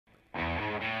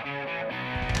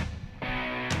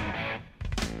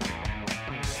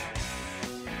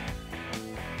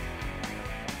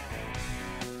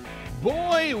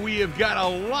Boy, we have got a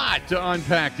lot to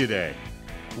unpack today.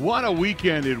 What a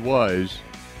weekend it was.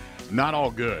 Not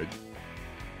all good.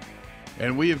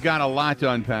 And we have got a lot to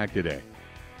unpack today.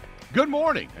 Good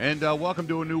morning, and welcome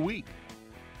to a new week.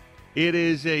 It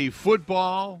is a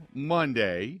football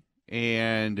Monday,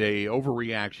 and a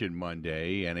overreaction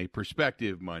Monday, and a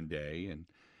perspective Monday, and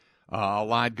a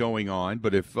lot going on.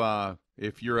 But if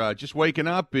you're just waking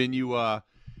up and you've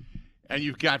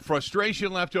got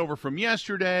frustration left over from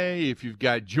yesterday, if you've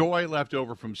got joy left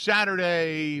over from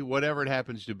Saturday, whatever it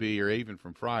happens to be, or even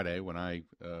from Friday when I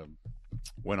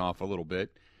went off a little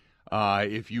bit,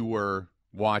 if you were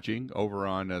watching over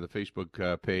on the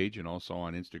Facebook page and also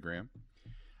on Instagram,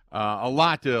 a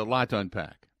lot to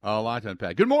unpack. A lot to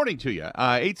unpack. Good morning to you.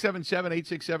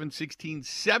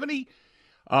 877-867-1670.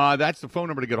 That's the phone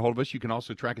number to get a hold of us. You can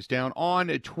also track us down on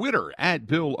Twitter at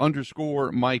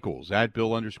Bill_Michaels. At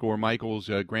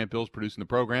Bill_Michaels. Grant Bill's producing the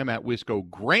program at Wisco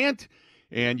Grant.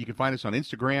 And you can find us on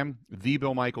Instagram, The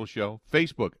Bill Michaels Show.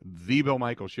 Facebook, The Bill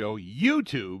Michaels Show.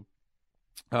 YouTube,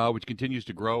 which continues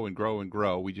to grow and grow and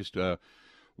grow. We just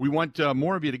we want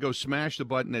more of you to go smash the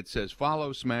button that says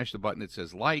follow, smash the button that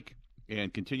says like,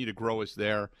 and continue to grow us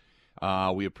there.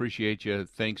 We appreciate you.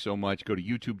 Thanks so much. Go to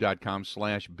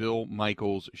youtube.com/Bill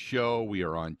Michaels Show. We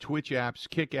are on Twitch apps,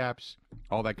 Kick apps,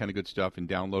 all that kind of good stuff, and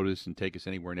download us and take us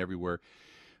anywhere and everywhere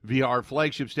via our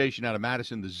flagship station out of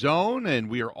Madison, The Zone, and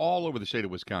we are all over the state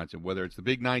of Wisconsin, whether it's the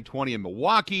Big 920 in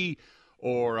Milwaukee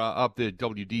or up the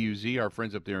WDUZ, our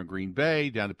friends up there in Green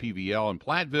Bay, down to PVL in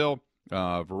Platteville,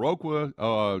 Viroqua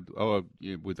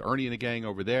with Ernie and the gang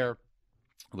over there,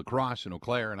 La Crosse and Eau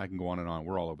Claire, and I can go on and on.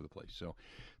 We're all over the place. So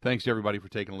thanks to everybody for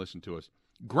taking a listen to us.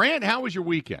 Grant, how was your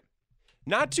weekend?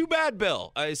 Not too bad,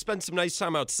 Bill. I spent some nice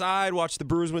time outside, watched the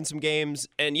Brewers win some games,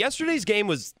 and yesterday's game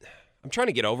was, I'm trying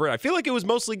to get over it. I feel like it was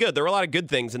mostly good. There were a lot of good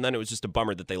things, and then it was just a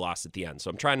bummer that they lost at the end. So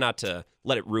I'm trying not to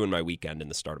let it ruin my weekend and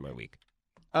the start of my week.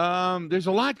 There's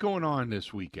a lot going on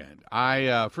this weekend.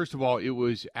 First of all, it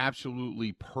was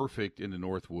absolutely perfect in the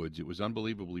Northwoods. It was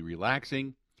unbelievably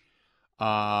relaxing.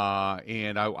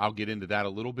 And I'll get into that a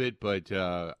little bit, but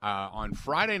on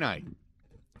Friday night,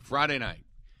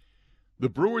 the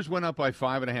Brewers went up by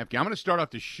 5.5 games. I'm going to start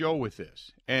off the show with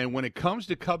this. And when it comes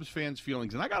to Cubs fans'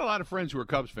 feelings, and I got a lot of friends who are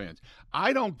Cubs fans,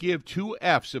 I don't give two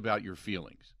Fs about your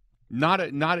feelings. Not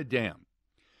a damn.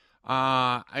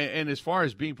 And as far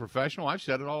as being professional, I've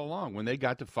said it all along. When they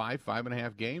got to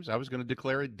 5.5 games, I was going to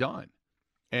declare it done.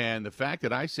 And the fact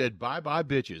that I said bye-bye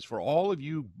bitches for all of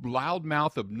you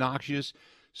loudmouth, obnoxious,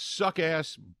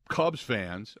 suck-ass Cubs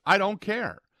fans, I don't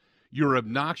care. You're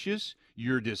obnoxious.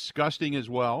 You're disgusting as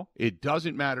well. It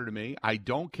doesn't matter to me. I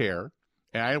don't care.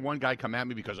 And I had one guy come at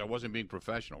me because I wasn't being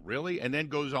professional. Really? And then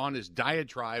goes on this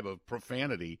diatribe of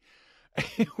profanity,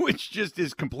 which just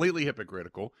is completely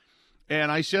hypocritical.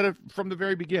 And I said it from the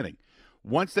very beginning.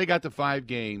 Once they got to 5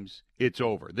 games, it's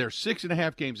over. They're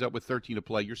 6.5 games up with 13 to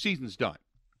play. Your season's done.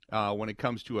 When it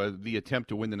comes to the attempt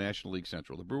to win the National League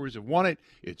Central. The Brewers have won it.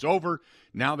 It's over.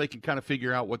 Now they can kind of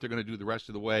figure out what they're going to do the rest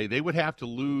of the way. They would have to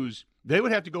lose. They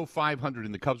would have to go 500,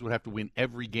 and the Cubs would have to win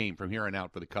every game from here on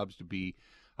out for the Cubs to be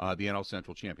the NL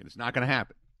Central champion. It's not going to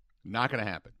happen. Not going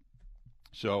to happen.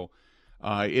 So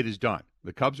it is done.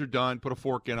 The Cubs are done. Put a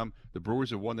fork in them. The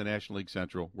Brewers have won the National League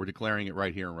Central. We're declaring it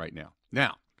right here and right now.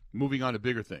 Now, moving on to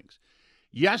bigger things.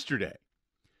 Yesterday,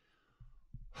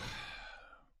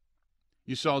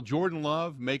 you saw Jordan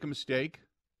Love make a mistake.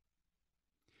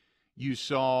 You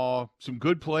saw some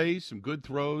good plays, some good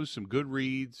throws, some good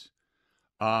reads.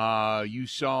 You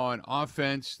saw an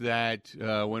offense that,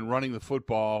 when running the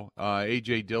football,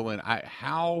 A.J. Dillon,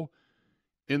 how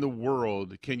in the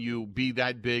world can you be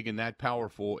that big and that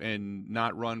powerful and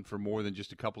not run for more than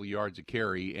just a couple of yards a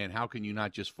carry? And how can you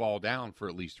not just fall down for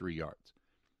at least 3 yards?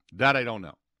 That I don't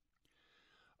know.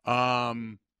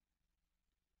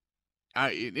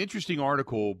 An interesting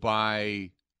article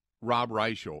by Rob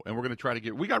Reichel, and we're going to try to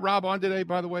get. We got Rob on today,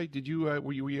 by the way. Did you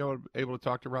were you able to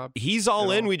talk to Rob? He's all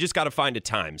in. We just got to find a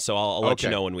time, so I'll let you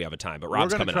know when we have a time. But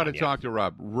Rob's coming on. We're going to try to talk to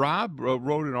Rob. Rob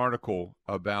wrote an article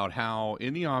about how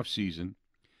in the offseason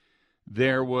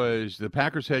there was the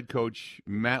Packers head coach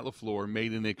Matt LaFleur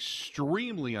made an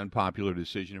extremely unpopular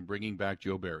decision in bringing back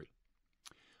Joe Barry.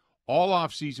 All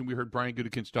offseason, we heard Brian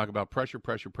Gutekunst talk about pressure.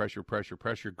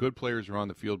 Good players are on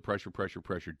the field, pressure.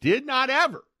 Did not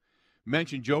ever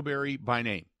mention Joe Barry by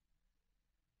name.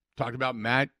 Talked about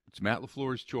Matt. It's Matt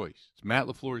LaFleur's choice. It's Matt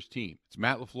LaFleur's team. It's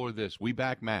Matt LaFleur this. We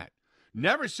back Matt.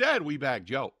 Never said we back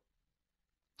Joe.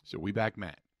 So we back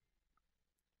Matt.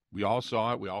 We all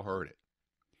saw it. We all heard it.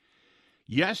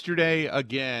 Yesterday,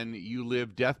 again, you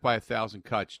lived death by 1,000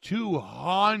 cuts.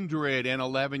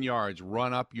 211 yards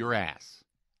run up your ass.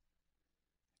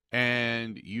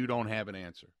 and you don't have an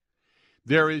answer.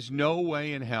 There is no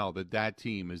way in hell that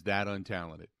team is that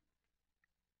untalented.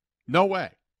 No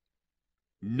way.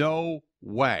 No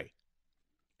way.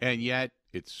 And yet,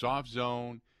 it's soft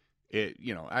zone.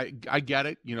 I get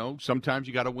it. Sometimes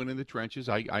you got to win in the trenches.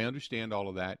 I understand all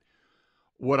of that.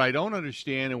 What I don't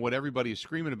understand and what everybody is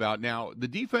screaming about now, the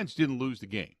defense didn't lose the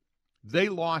game. They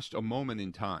lost a moment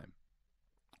in time.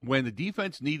 When the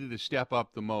defense needed to step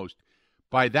up the most,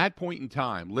 by that point in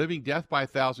time, living death by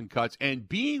 1,000 cuts and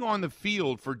being on the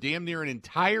field for damn near an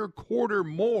entire quarter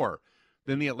more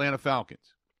than the Atlanta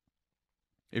Falcons,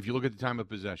 if you look at the time of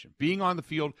possession, being on the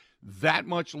field that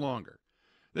much longer,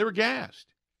 they were gassed.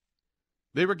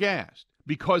 They were gassed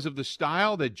because of the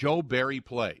style that Joe Barry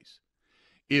plays.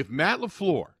 If Matt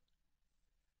LaFleur,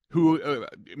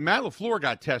 Matt LaFleur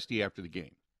got testy after the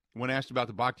game, when asked about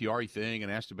the Bakhtiari thing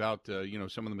and asked about,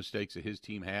 some of the mistakes that his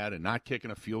team had and not kicking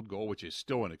a field goal, which is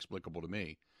still inexplicable to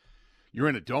me. You're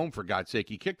in a dome, for God's sake.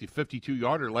 He kicked a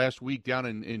 52-yarder last week down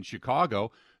in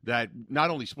Chicago that not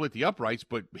only split the uprights,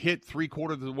 but hit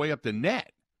three-quarters of the way up the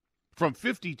net from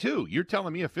 52. You're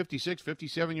telling me a 56,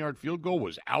 57-yard field goal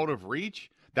was out of reach?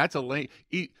 That's a lane.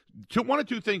 One of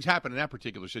two things happened in that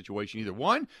particular situation. Either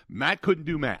one, Matt couldn't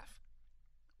do math.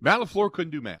 Matt LaFleur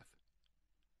couldn't do math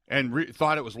and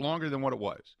thought it was longer than what it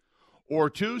was. Or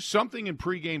two, something in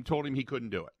pregame told him he couldn't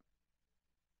do it.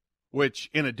 Which,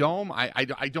 in a dome, I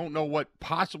don't know what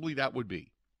possibly that would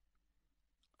be.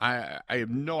 I have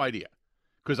no idea.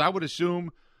 Because I would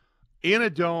assume in a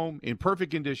dome, in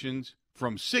perfect conditions,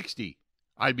 from 60,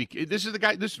 this is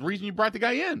the reason you brought the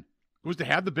guy in, was to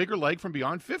have the bigger leg from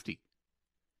beyond 50.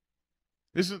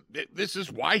 This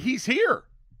is why he's here.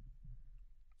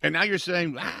 And now you're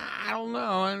saying, I don't know.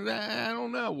 I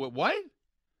don't know. What?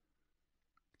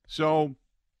 So,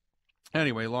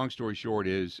 anyway, long story short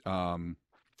is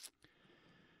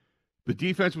the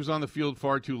defense was on the field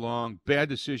far too long. Bad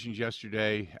decisions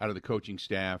yesterday out of the coaching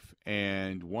staff.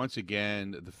 And once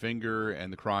again, the finger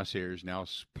and the crosshairs now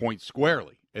point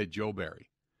squarely at Joe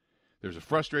Barry. There's a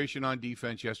frustration on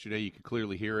defense yesterday. You could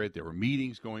clearly hear it. There were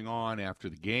meetings going on after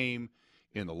the game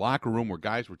in the locker room where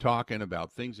guys were talking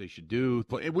about things they should do,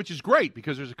 which is great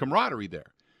because there's a camaraderie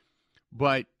there.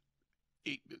 But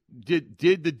did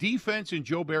the defense and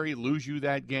Joe Barry lose you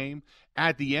that game?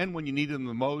 At the end, when you needed them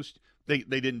the most, they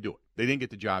didn't do it. They didn't get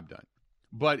the job done.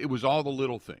 But it was all the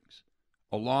little things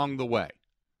along the way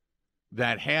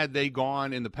that had they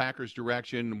gone in the Packers'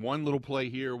 direction, one little play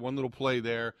here, one little play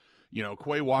there,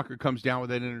 Quay Walker comes down with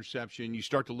that interception. You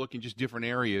start to look in just different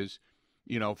areas.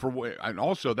 And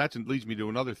also that leads me to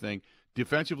another thing.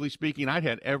 Defensively speaking, I'd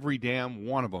had every damn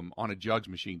one of them on a jugs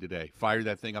machine today. Fire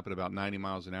that thing up at about 90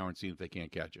 miles an hour and see if they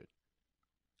can't catch it.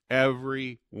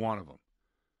 Every one of them.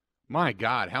 My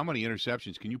God, how many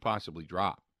interceptions can you possibly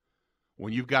drop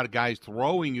when you've got guys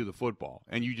throwing you the football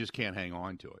and you just can't hang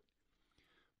on to it?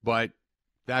 But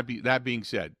that being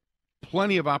said,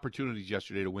 plenty of opportunities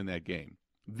yesterday to win that game.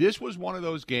 This was one of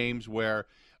those games where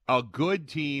a good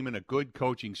team and a good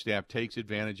coaching staff takes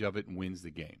advantage of it and wins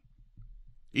the game.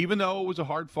 Even though it was a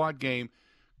hard-fought game,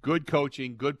 good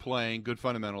coaching, good playing, good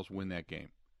fundamentals win that game.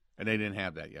 And they didn't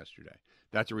have that yesterday.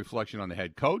 That's a reflection on the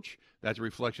head coach. That's a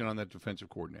reflection on that defensive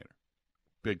coordinator.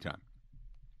 Big time.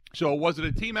 So was it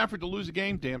a team effort to lose a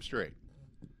game? Damn straight.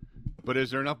 But is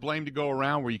there enough blame to go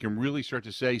around where you can really start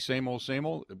to say same old,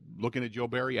 looking at Joe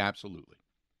Barry? Absolutely.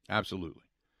 Absolutely.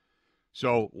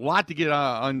 So, a lot to get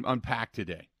unpacked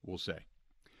today, we'll say.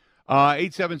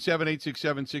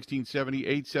 877-867-1670,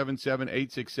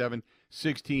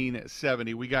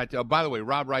 877-867-1670. We got, by the way,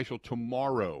 Rob Reichel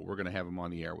tomorrow. We're going to have him on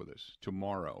the air with us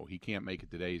tomorrow. He can't make it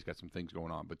today. He's got some things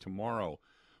going on. But tomorrow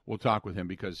we'll talk with him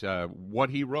because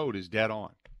what he wrote is dead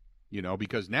on.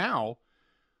 Because now,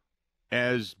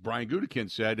 as Brian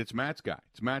Gutekunst said, it's Matt's guy.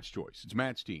 It's Matt's choice. It's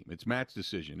Matt's team. It's Matt's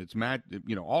decision. It's Matt,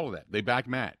 all of that. They back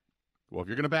Matt. Well, if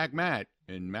you're going to back Matt,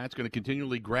 and Matt's going to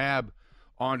continually grab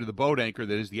onto the boat anchor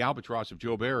that is the albatross of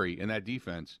Joe Barry in that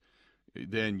defense,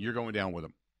 then you're going down with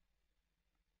him.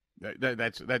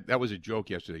 That was a joke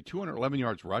yesterday. 211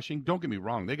 yards rushing. Don't get me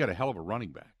wrong. They got a hell of a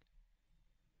running back.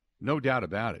 No doubt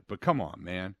about it. But come on,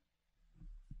 man.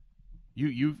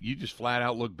 You just flat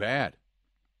out look bad.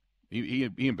 He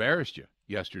embarrassed you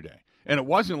yesterday. And it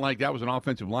wasn't like that was an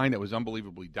offensive line that was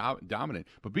unbelievably dominant.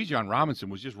 But Bijan Robinson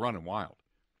was just running wild.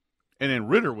 And then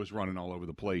Ritter was running all over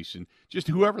the place. And just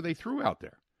whoever they threw out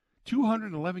there.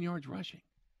 211 yards rushing.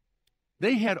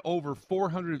 They had over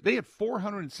 400. They had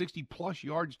 460-plus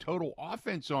yards total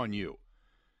offense on you.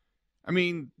 I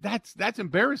mean, that's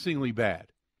embarrassingly bad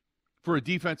for a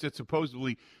defense that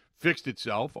supposedly fixed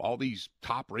itself. All these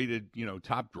top-rated,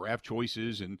 top draft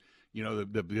choices and, you know,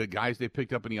 the guys they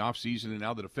picked up in the offseason, and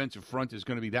now the defensive front is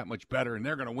going to be that much better, and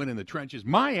they're going to win in the trenches.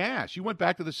 My ass. You went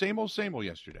back to the same old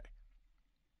yesterday.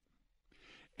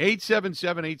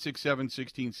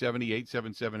 877-867-1670,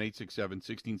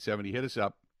 877-867-1670. Hit us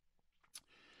up.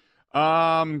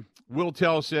 Will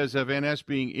Tell says Van Ness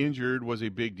being injured was a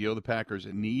big deal. The Packers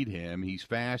need him. He's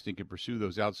fast and can pursue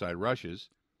those outside rushes.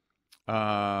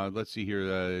 Let's see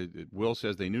here. Will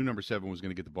says they knew number 7 was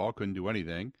going to get the ball, couldn't do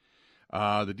anything.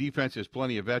 The defense has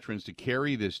plenty of veterans to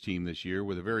carry this team this year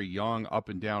with a very young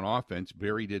up-and-down offense.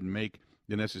 Barry didn't make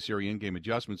the necessary in-game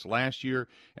adjustments last year,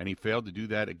 and he failed to do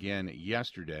that again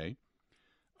yesterday.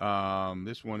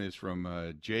 This one is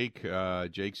from Jake.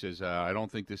 Jake says, I don't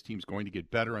think this team's going to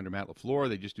get better under Matt LaFleur.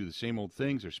 They just do the same old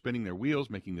things. They're spinning their wheels,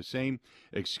 making the same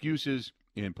excuses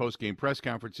in post-game press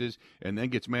conferences, and then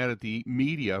gets mad at the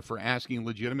media for asking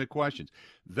legitimate questions.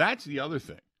 That's the other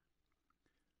thing.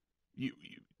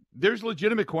 There's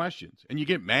legitimate questions, and you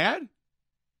get mad?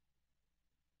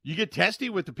 You get testy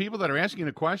with the people that are asking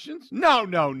the questions? No.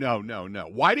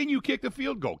 Why didn't you kick the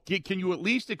field goal? Can you at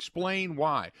least explain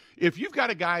why? If you've got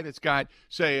a guy that's got,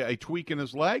 say, a tweak in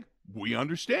his leg, we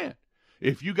understand.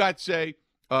 If you got, say,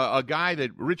 a guy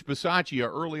that Rich Bisaccia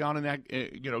early on in that,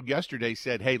 yesterday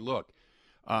said, hey, look,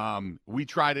 we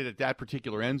tried it at that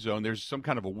particular end zone. There's some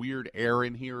kind of a weird error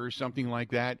in here or something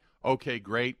like that. Okay,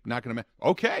 great. Not going to –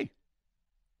 okay.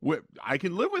 I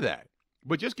can live with that.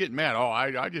 But just getting mad,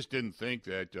 I just didn't think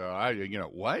that,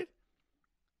 what?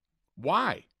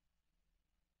 Why?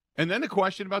 And then the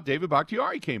question about David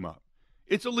Bakhtiari came up.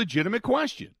 It's a legitimate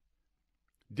question.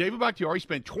 David Bakhtiari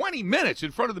spent 20 minutes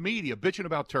in front of the media bitching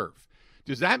about turf.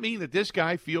 Does that mean that this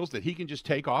guy feels that he can just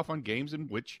take off on games in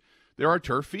which there are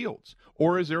turf fields?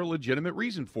 Or is there a legitimate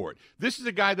reason for it? This is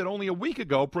a guy that only a week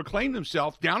ago proclaimed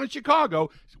himself down in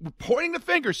Chicago, pointing the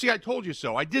finger. See, I told you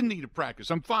so. I didn't need to practice.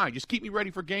 I'm fine. Just keep me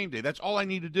ready for game day. That's all I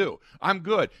need to do. I'm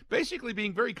good. Basically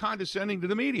being very condescending to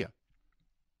the media.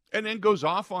 And then goes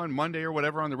off on Monday or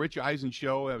whatever on the Rich Eisen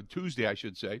show, Tuesday, I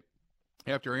should say,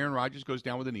 after Aaron Rodgers goes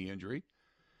down with a knee injury.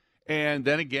 And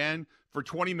then again for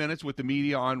 20 minutes with the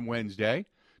media on Wednesday.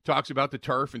 Talks about the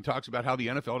turf and talks about how the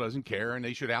NFL doesn't care and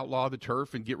they should outlaw the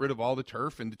turf and get rid of all the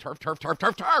turf and the turf.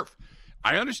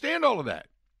 I understand all of that.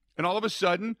 And all of a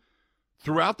sudden,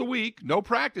 throughout the week, no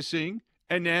practicing,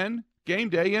 and then game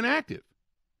day inactive.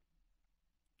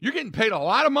 You're getting paid a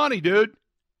lot of money, dude.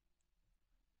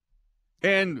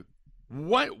 And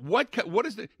what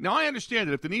is the – now, I understand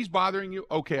that if the knee's bothering you,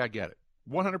 okay, I get it.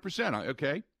 100%,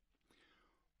 okay?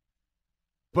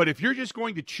 But if you're just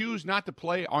going to choose not to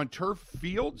play on turf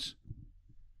fields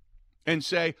and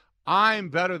say, I'm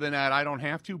better than that, I don't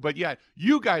have to, but yet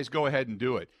you guys go ahead and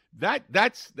do it,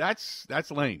 that's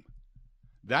lame.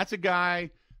 That's a guy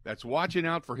that's watching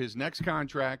out for his next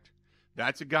contract.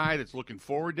 That's a guy that's looking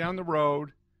forward down the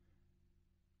road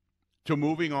to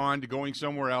moving on, to going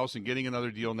somewhere else and getting another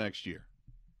deal next year.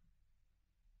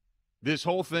 This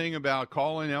whole thing about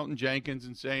calling Elton Jenkins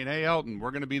and saying, hey, Elton,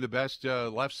 we're going to be the best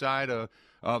left side of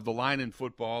the line in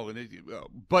football. And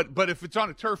but if it's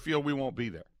on a turf field, we won't be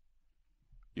there.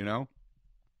 You know?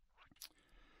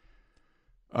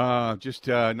 Just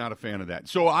not a fan of that.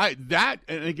 So and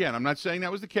again, I'm not saying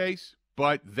that was the case,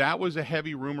 but that was a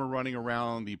heavy rumor running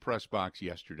around the press box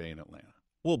yesterday in Atlanta.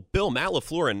 Well, Bill, Matt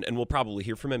LaFleur, and we'll probably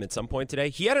hear from him at some point today,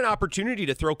 he had an opportunity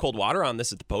to throw cold water on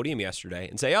this at the podium yesterday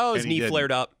and say, his knee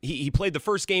flared up. He played the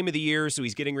first game of the year, so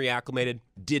he's getting reacclimated.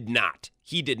 Did not.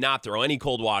 He did not throw any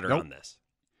cold water on this.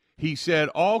 He said,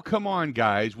 oh, come on,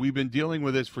 guys. We've been dealing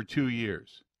with this for 2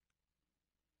 years.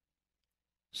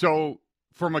 So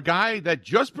from a guy that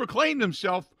just proclaimed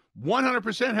himself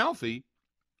 100% healthy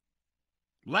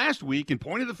last week and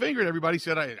pointed the finger at everybody,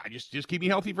 said, I just keep me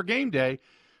healthy for game day.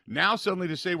 Now suddenly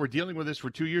to say we're dealing with this for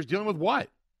 2 years, dealing with what?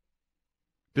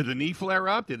 Did the knee flare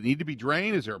up? Did it need to be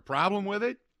drained? Is there a problem with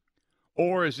it?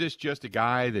 Or is this just a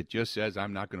guy that just says,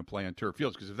 I'm not going to play on turf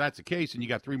fields? Because if that's the case, then you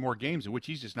got 3 more games in which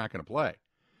he's just not going to play.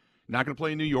 Not going to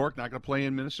play in New York, not going to play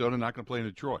in Minnesota, not going to play in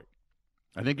Detroit.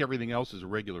 I think everything else is a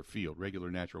regular field, regular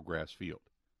natural grass field,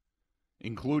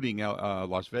 including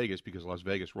Las Vegas, because Las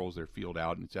Vegas rolls their field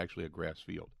out and it's actually a grass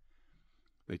field.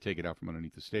 They take it out from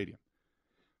underneath the stadium.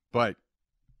 But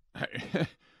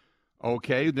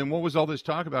okay, then what was all this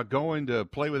talk about going to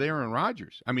play with Aaron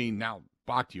Rodgers? I mean, now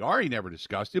Bakhtiari never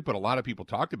discussed it, but a lot of people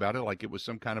talked about it like it was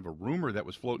some kind of a rumor that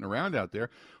was floating around out there.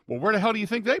 Well, where the hell do you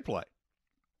think they play?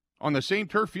 On the same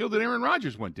turf field that Aaron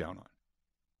Rodgers went down on.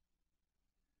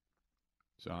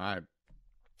 So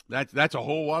that's a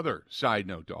whole other side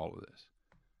note to all of this.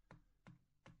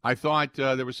 I thought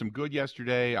there was some good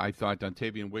yesterday. I thought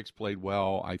Dontavian Wicks played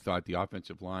well. I thought the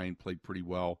offensive line played pretty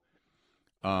well.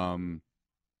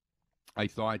 I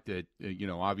thought that,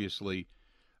 obviously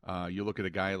you look at a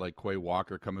guy like Quay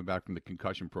Walker coming back from the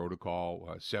concussion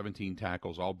protocol, 17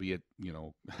 tackles, albeit,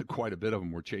 quite a bit of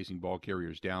them were chasing ball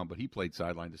carriers down, but he played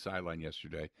sideline to sideline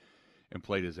yesterday and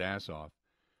played his ass off.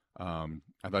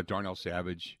 I thought Darnell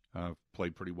Savage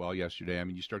played pretty well yesterday. I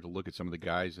mean, you start to look at some of the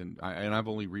guys, and I've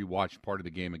only rewatched part of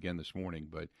the game again this morning,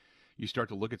 but you start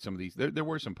to look at some of these. There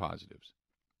were some positives.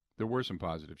 There were some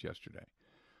positives yesterday.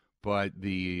 But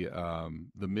the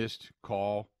missed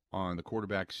call on the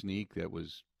quarterback sneak that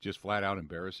was just flat out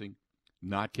embarrassing,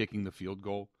 not kicking the field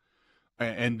goal.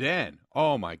 And then,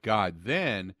 oh, my God,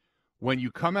 then when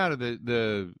you come out of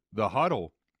the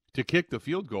huddle to kick the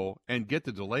field goal and get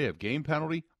the delay of game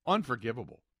penalty,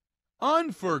 unforgivable.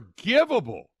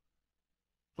 Unforgivable.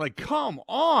 Like, come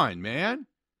on, man.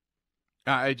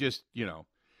 I just,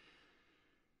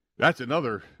 that's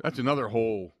another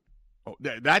whole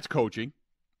that's coaching,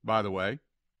 by the way.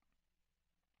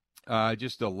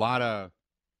 Just a lot of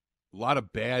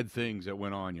bad things that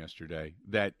went on yesterday.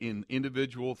 That in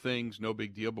individual things, no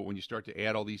big deal, but when you start to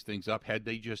add all these things up, had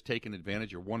they just taken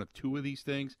advantage of one of two of these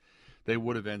things, they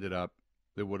would have ended up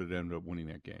winning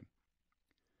that game.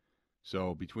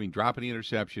 So between dropping the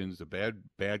interceptions, the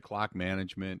bad clock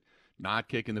management, not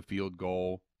kicking the field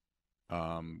goal,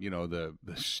 the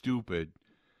stupid,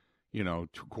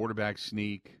 quarterback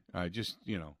sneak, just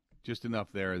enough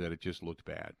there that it just looked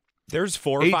bad. There's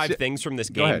 4 or 5 things from this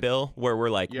game, Bill, where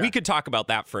we're like, we could talk about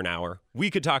that for an hour.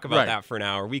 We could talk about that for an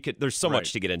hour. There's so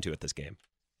much to get into at this game.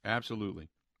 Absolutely.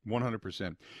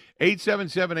 100%.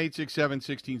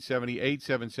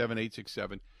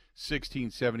 877-867-1670,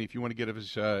 877-867-1670. If you want to give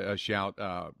us a shout,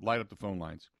 light up the phone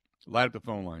lines.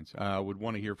 Would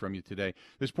want to hear from you today.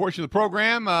 This portion of the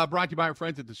program brought to you by our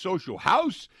friends at the Social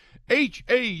House,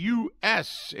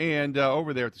 Haus. And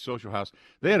over there at the Social House,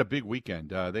 they had a big weekend.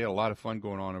 They had a lot of fun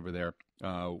going on over there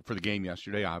for the game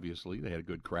yesterday, obviously. They had a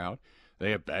good crowd.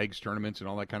 They have bags, tournaments, and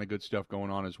all that kind of good stuff going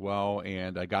on as well.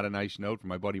 And I got a nice note from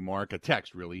my buddy Mark, a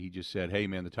text, really. He just said, hey,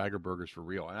 man, the Tiger Burger's for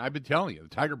real. And I've been telling you, the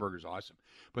Tiger Burger's awesome.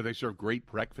 But they serve great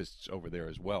breakfasts over there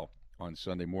as well on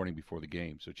Sunday morning before the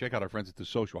game. So check out our friends at the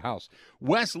Social House.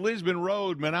 West Lisbon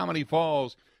Road, Menominee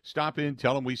Falls. Stop in,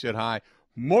 tell them we said hi.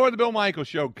 More of the Bill Michaels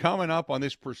Show coming up on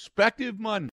this Perspective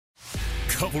Monday.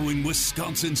 Covering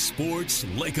Wisconsin sports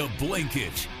like a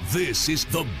blanket. This is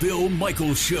the Bill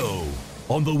Michaels Show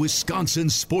on the Wisconsin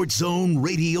Sports Zone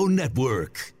Radio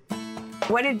Network.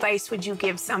 What advice would you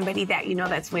give somebody that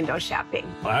that's window shopping?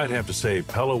 I'd have to say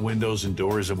Pella Windows and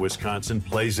Doors of Wisconsin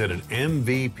plays at an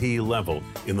MVP level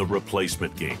in the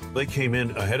replacement game. They came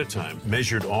in ahead of time,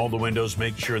 measured all the windows,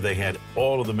 make sure they had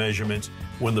all of the measurements.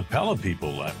 When the Pella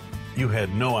people left, you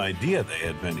had no idea they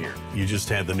had been here. You just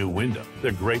had the new window.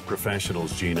 They're great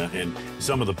professionals, Gina, and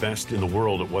some of the best in the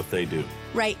world at what they do.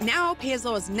 Right now, pay as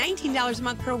low as $19 a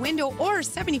month per window or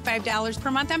 $75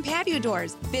 per month on patio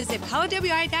doors. Visit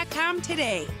PellaWI.com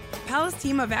today. Pella's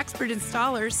team of expert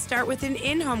installers start with an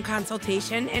in-home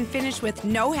consultation and finish with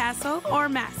no hassle or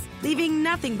mess, leaving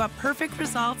nothing but perfect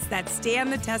results that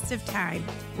stand the test of time.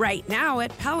 Right now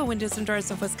at Pella Windows and Doors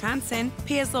of Wisconsin,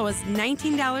 pay as low as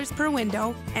 $19 per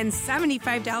window and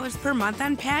 $75 per month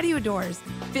on patio doors.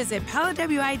 Visit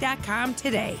PellaWI.com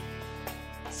today.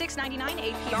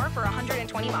 $6.99 APR for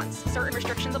 120 months. Certain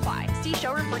restrictions apply. See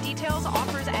showroom for details.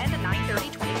 Offers end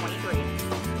 9/30/2023.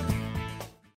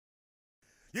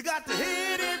 You got to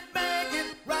hit it, bang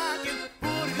it, rock it, put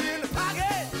it in the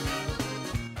pocket.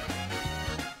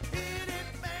 Hit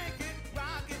it, bang it,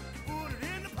 rock it, put it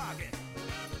in the pocket.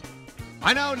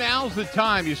 I know now's the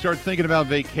time you start thinking about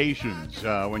vacations.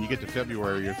 When you get to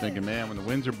February, you're thinking, man, when the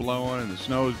winds are blowing and the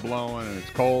snow's blowing and it's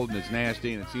cold and it's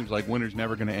nasty and it seems like winter's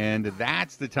never going to end,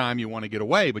 that's the time you want to get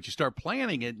away. But you start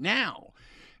planning it now.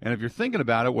 And if you're thinking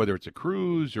about it, whether it's a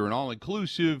cruise or an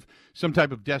all-inclusive, some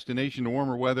type of destination to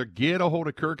warmer weather, get a hold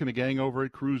of Kirk and the gang over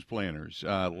at Cruise Planners.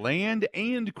 Land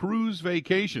and cruise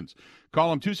vacations.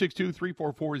 Call them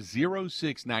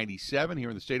 262-344-0697 here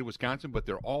in the state of Wisconsin, but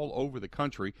they're all over the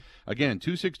country. Again,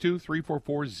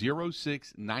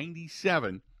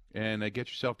 262-344-0697. And get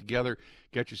yourself together,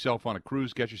 get yourself on a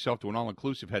cruise, get yourself to an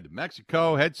all-inclusive. Head to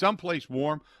Mexico, head someplace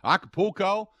warm,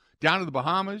 Acapulco, down to the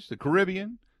Bahamas, the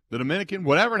Caribbean, the Dominican,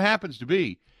 whatever it happens to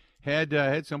be,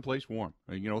 head someplace warm.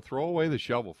 Throw away the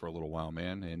shovel for a little while,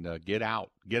 man, and get out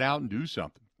and do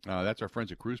something. That's our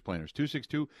friends at Cruise Planners.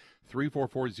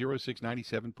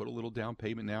 262-344-0697. Put a little down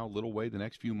payment now, a little way the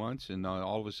next few months, and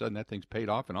all of a sudden that thing's paid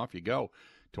off, and off you go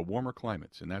to warmer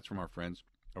climates. And that's from our friends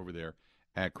over there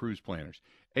at Cruise Planners.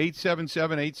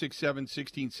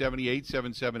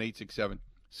 877-867-1670,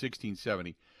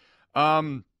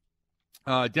 877-867-1670.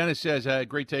 Dennis says,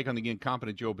 great take on the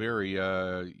incompetent Joe Barry.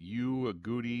 You,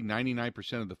 Goody,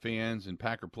 99% of the fans and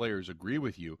Packer players agree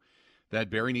with you that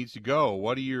Barry needs to go.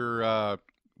 What are your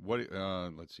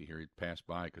let's see here. He passed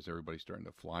by because everybody's starting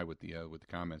to fly with the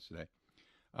comments today.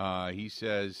 He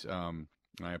says,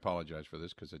 I apologize for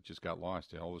this because it just got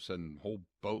lost. All of a sudden, a whole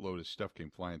boatload of stuff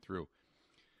came flying through.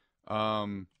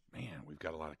 Man, we've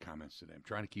got a lot of comments today. I'm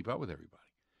trying to keep up with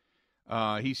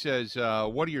everybody. He says,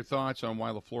 what are your thoughts on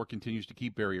why LaFleur continues to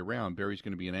keep Barry around? Barry's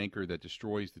going to be an anchor that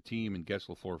destroys the team and gets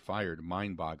LaFleur fired.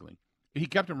 Mind-boggling. He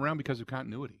kept him around because of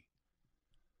continuity.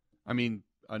 I mean,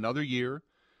 another year,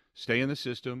 stay in the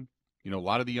system. You know, a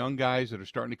lot of the young guys that are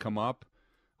starting to come up,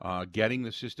 getting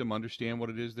the system, understand what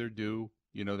it is they're due,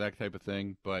 you know, that type of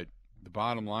thing. But the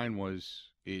bottom line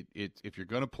was, if you're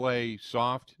going to play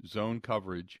soft zone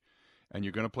coverage and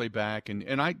you're going to play back,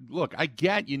 and I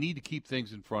get you need to keep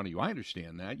things in front of you. I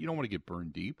understand that. You don't want to get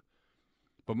burned deep.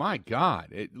 But my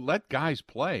God, let guys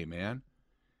play, man.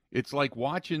 It's like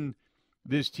watching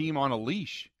this team on a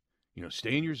leash. You know,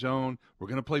 stay in your zone. We're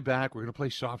going to play back. We're going to play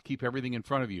soft. Keep everything in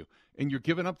front of you. And you're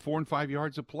giving up 4 and 5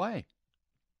 yards of play.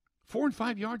 4 and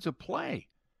 5 yards of play.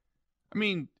 I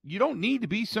mean, you don't need to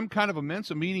be some kind of a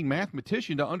Mensa meeting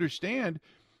mathematician to understand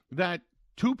that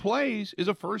 2 plays is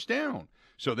a first down.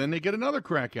 So then they get another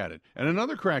crack at it, and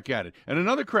another crack at it, and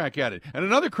another crack at it, and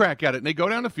another crack at it. And they go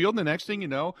down the field, and the next thing you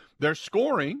know, they're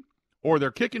scoring or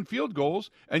they're kicking field goals,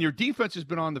 and your defense has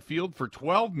been on the field for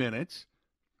 12 minutes.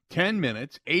 10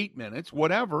 minutes, 8 minutes,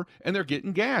 whatever, and they're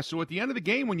getting gas. So at the end of the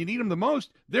game, when you need them the most,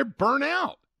 they're burnt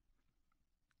out.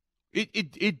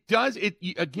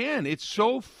 Again, it's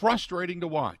so frustrating to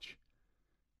watch.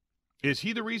 Is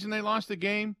he the reason they lost the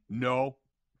game? No.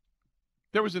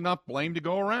 There was enough blame to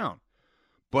go around.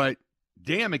 But,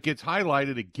 damn, it gets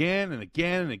highlighted again and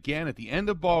again and again at the end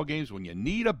of ball games when you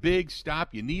need a big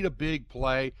stop, you need a big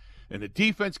play, and the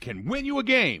defense can win you a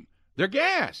game. They're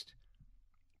gassed.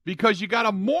 Because you got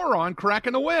a moron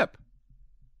cracking the whip.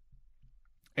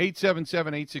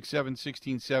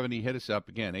 877-867-1670. Hit us up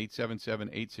again.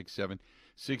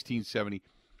 877-867-1670.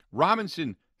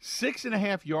 Robinson,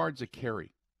 6.5 yards a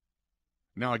carry.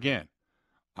 Now, again,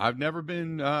 I've never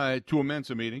been to a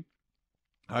Mensa meeting.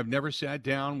 I've never sat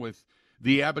down with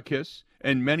the abacus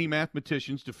and many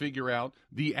mathematicians to figure out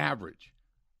the average.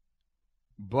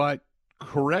 But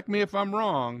correct me if I'm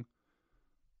wrong.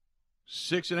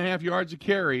 6.5 yards a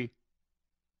carry,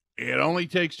 it only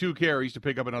takes 2 carries to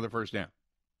pick up another first down.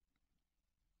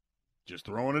 Just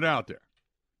throwing it out there.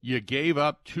 You gave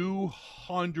up you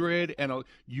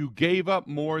gave up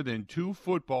more than 2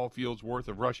 football fields worth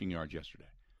of rushing yards yesterday.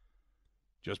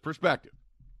 Just perspective.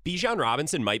 Bijan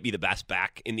Robinson might be the best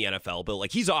back in the NFL, Bill.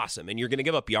 Like, he's awesome, and you're going to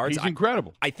give up yards. He's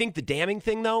incredible. I think the damning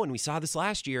thing, though, and we saw this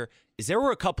last year, is there were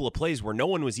a couple of plays where no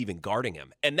one was even guarding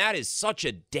him. And that is such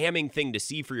a damning thing to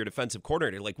see for your defensive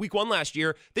coordinator. Like, week 1 last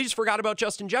year, they just forgot about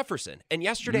Justin Jefferson. And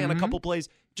yesterday on a couple plays,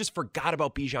 just forgot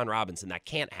about Bijan Robinson. That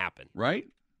can't happen. Right?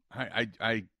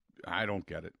 I don't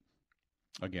get it.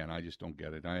 Again, I just don't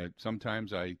get it.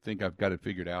 Sometimes I think I've got it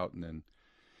figured out, and then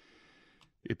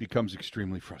it becomes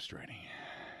extremely frustrating.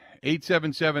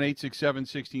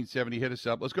 877-867-1670. Hit us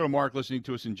up. Let's go to Mark listening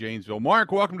to us in Janesville.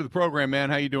 Mark, welcome to the program,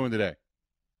 man. How you doing today?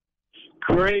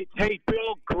 Great. Hey,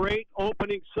 Bill, great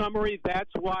opening summary. That's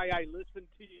why I listened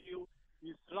to you.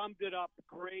 You summed it up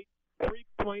great. 3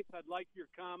 points. I'd like your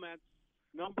comments.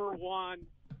 Number 1,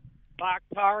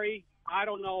 Bakhtiari. I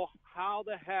don't know how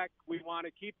the heck we want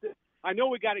to keep this. I know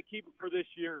we got to keep him for this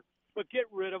year, but get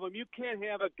rid of him. You can't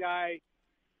have a guy –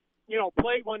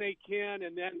 play when they can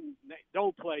and then they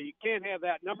don't play. You can't have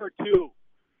that. Number 2,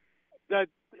 the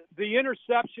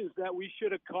interceptions that we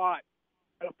should have caught.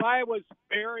 If I was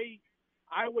Barry,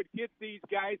 I would get these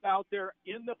guys out there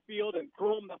in the field and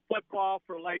throw them the football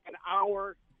for like an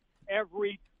hour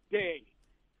every day.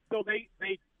 So they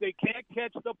can't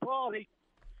catch the ball.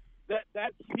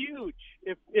 That's huge.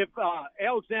 If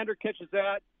Alexander catches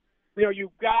that,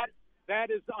 you've got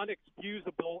that is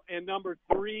unexcusable. And number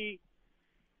 3,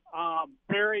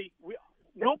 Barry,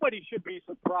 nobody should be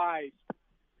surprised.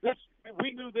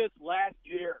 We knew this last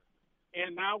year,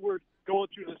 and now we're going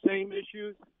through the same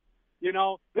issues.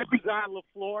 This is on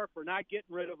LaFleur for not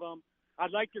getting rid of him.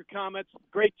 I'd like your comments.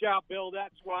 Great job, Bill.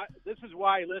 This is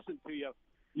why I listen to you.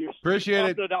 You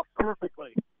appreciate it up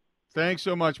perfectly. Thanks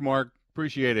so much, Mark.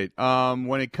 Appreciate it.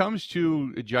 When it comes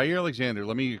to Jair Alexander,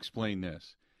 let me explain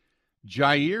this.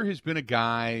 Jair has been a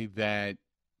guy that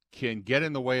can get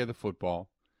in the way of the football,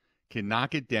 can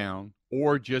knock it down,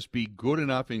 or just be good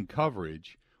enough in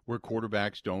coverage where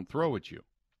quarterbacks don't throw at you.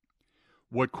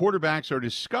 What quarterbacks are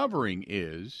discovering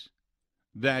is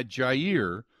that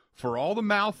Jair, for all the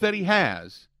mouth that he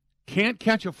has, can't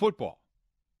catch a football.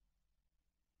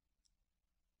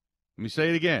 Let me say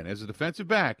it again. As a defensive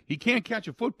back, he can't catch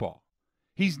a football.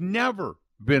 He's never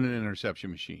been an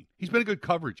interception machine. He's been a good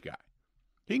coverage guy.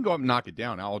 He can go up and knock it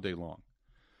down all day long.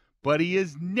 But he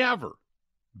has never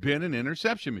been an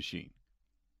interception machine.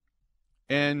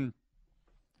 And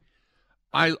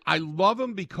I love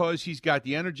him because he's got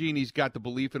the energy and he's got the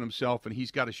belief in himself and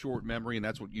he's got a short memory, and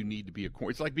that's what you need to be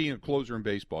it's like being a closer in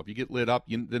baseball. If you get lit up,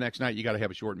 the next night you got to have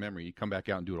a short memory. You come back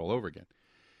out and do it all over again.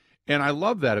 And I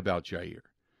love that about Jair.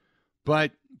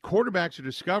 But quarterbacks are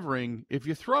discovering if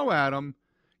you throw at them,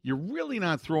 you're really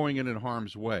not throwing it in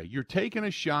harm's way. You're taking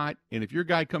a shot, and if your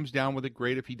guy comes down with it,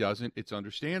 great. If he doesn't, it's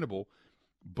understandable.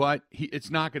 But it's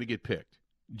not going to get picked.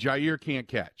 Jair can't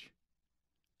catch.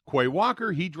 Quay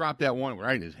Walker, he dropped that one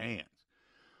right in his hands.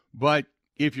 But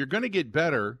if you're going to get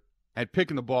better at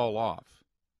picking the ball off,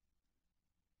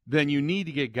 then you need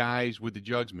to get guys with the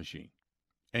jugs machine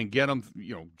and get them,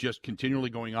 just continually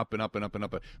going up and up and up and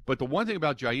up. But the one thing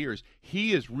about Jair is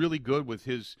he is really good with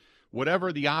his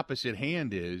whatever the opposite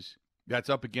hand is that's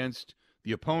up against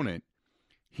the opponent.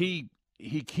 He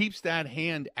keeps that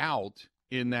hand out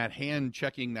in that hand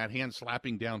checking, that hand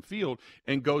slapping downfield,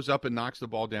 and goes up and knocks the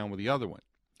ball down with the other one.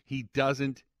 He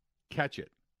doesn't catch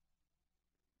it.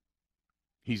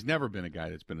 He's never been a guy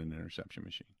that's been an interception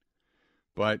machine.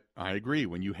 But I agree.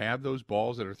 When you have those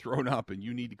balls that are thrown up and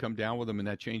you need to come down with them and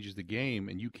that changes the game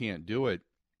and you can't do it,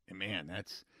 and man,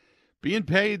 that's being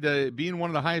paid, being one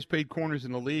of the highest paid corners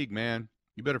in the league, man,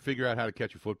 you better figure out how to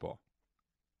catch a football.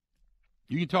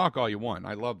 You can talk all you want.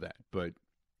 I love that. But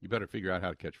you better figure out how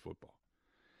to catch football.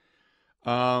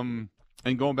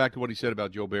 And going back to what he said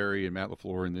about Joe Barry and Matt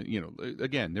LaFleur, and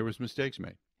again, there was mistakes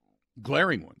made,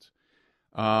 glaring ones.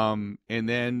 And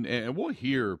we'll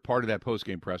hear part of that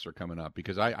post-game presser coming up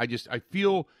because I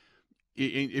feel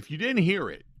if you didn't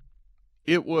hear it,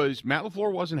 it was Matt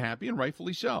LaFleur wasn't happy, and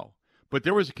rightfully so. But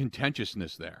there was a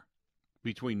contentiousness there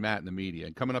between Matt and the media.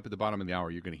 And coming up at the bottom of the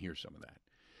hour, you're going to hear some of that.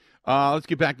 Let's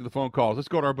get back to the phone calls. Let's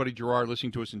go to our buddy Gerard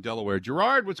listening to us in Delaware.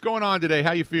 Gerard, what's going on today?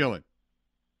 How you feeling?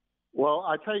 Well,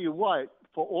 I tell you what,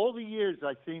 for all the years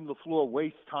I've seen LaFleur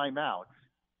waste timeouts,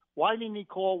 why didn't he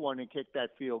call one and kick that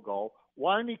field goal?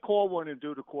 Why didn't he call one and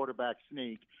do the quarterback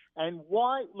sneak? And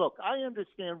why? Look, I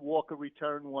understand Walker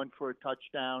returned one for a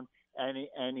touchdown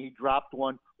and he dropped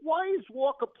one. Why is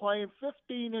Walker playing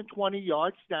 15 and 20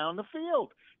 yards down the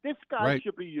field? This guy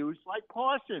should be used like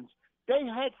Parsons. They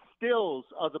had stills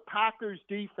of the Packers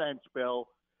defense, Bill.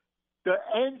 The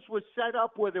ends were set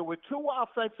up where there were two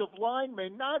offensive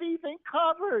linemen not even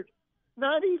covered,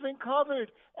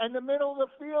 and the middle of the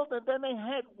field, and then they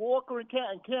had Walker and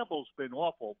Campbell's been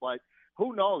awful, but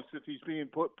who knows if he's being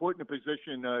put in a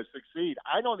position to succeed.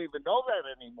 I don't even know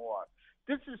that anymore.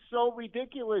 This is so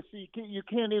ridiculous. You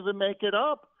can't even make it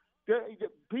up.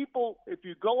 People, if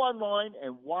you go online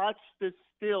and watch the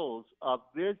stills of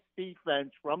this defense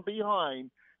from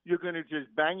behind, you're going to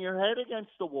just bang your head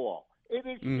against the wall. It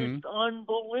is just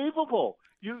unbelievable.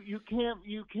 You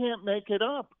can't make it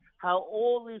up. How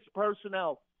all this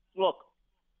personnel look.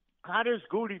 How does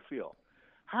Goody feel?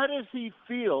 How does he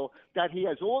feel that he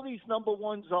has all these number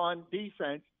ones on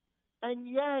defense, and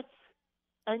yet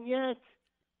they're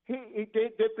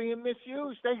being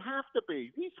misused? They have to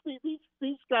be.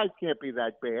 These guys can't be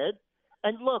that bad.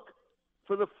 And look,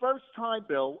 for the first time,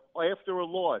 Bill, after a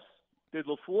loss, did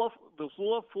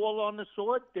LaFleur fall on the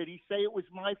sword? Did he say it was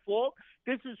my fault?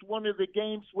 This is one of the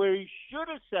games where he should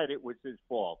have said it was his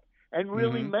fault and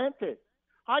really meant it.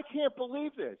 I can't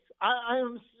believe this. I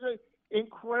am so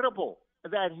incredible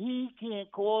that he can't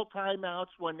call timeouts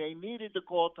when they needed to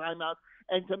call timeouts,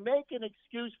 and to make an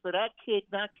excuse for that kid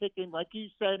not kicking, like you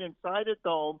said, inside a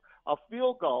dome, a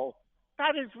field goal,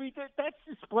 that's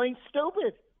just plain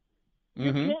stupid.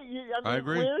 I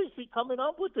agree. Where is he coming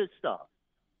up with this stuff?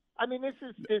 I mean, this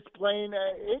is just plain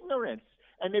ignorance.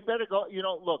 And they better go,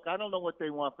 look, I don't know what they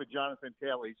want for Jonathan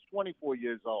Taylor. He's 24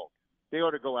 years old. They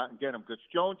ought to go out and get him because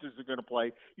Jones isn't going to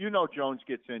play. Jones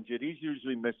gets injured. He's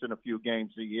usually missing a few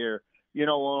games a year.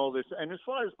 All this. And as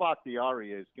far as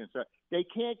Bakhtiari is concerned, they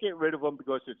can't get rid of him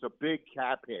because it's a big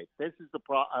cap hit. This is the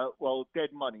dead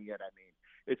money yet, I mean.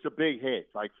 It's a big hit,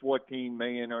 like $14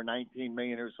 million or $19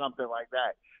 million or something like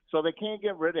that. So they can't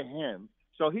get rid of him.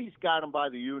 So he's got him by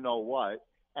the you-know-what.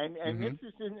 And this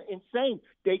is insane.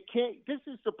 They can't. This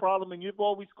is the problem, and you've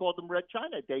always called them Red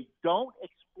China. They don't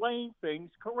explain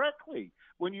things correctly.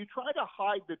 When you try to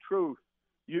hide the truth,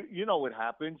 you know what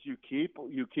happens. You keep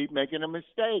making a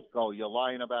mistake. Oh, you're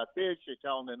lying about this. You're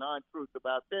telling the non-truth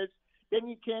about this. Then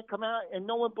you can't come out, and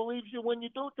no one believes you when you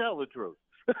do tell the truth.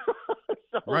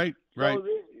 Right.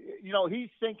 So, he's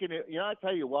thinking it. I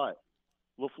tell you what.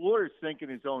 LaFleur is sinking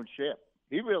his own ship.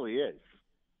 He really is.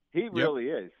 He really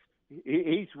is.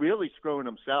 He's really screwing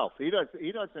himself. He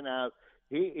doesn't have.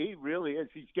 He really is.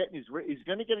 He's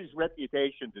going to get his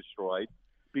reputation destroyed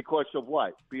because of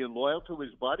what? Being loyal to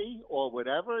his buddy or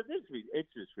whatever.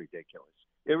 It's just ridiculous.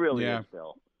 It really is,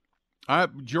 Bill.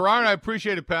 Gerard, I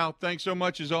appreciate it, pal. Thanks so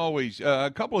much as always.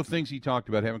 A couple of things he talked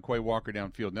about having Quay Walker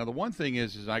downfield. Now, the one thing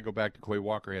is I go back to Quay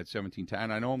Walker, he had 17 tackles.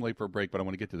 And I know I'm late for a break, but I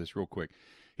want to get to this real quick.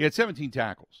 He had 17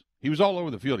 tackles. He was all over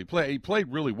the field. He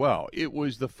played really well. It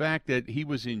was the fact that he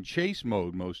was in chase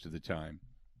mode most of the time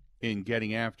in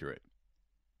getting after it.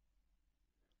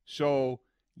 So,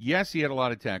 yes, he had a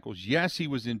lot of tackles. Yes, he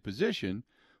was in position,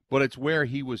 but it's where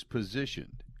he was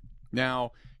positioned.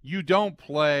 Now, you don't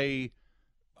play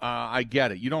I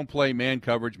get it. You don't play man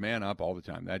coverage, man up all the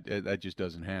time. That just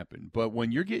doesn't happen. But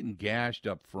when you're getting gashed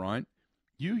up front,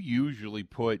 you usually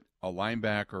put a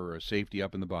linebacker or a safety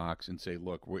up in the box and say,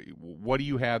 look, what do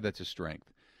you have that's a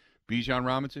strength? Bijan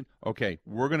Robinson, okay,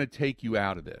 we're going to take you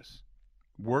out of this.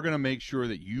 We're going to make sure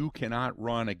that you cannot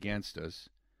run against us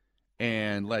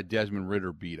and let Desmond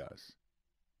Ridder beat us.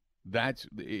 That's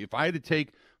if I had to take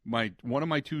one of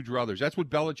my two druthers, that's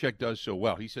what Belichick does so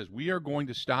well. He says, we are going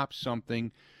to stop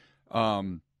something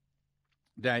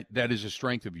that is a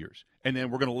strength of yours. And then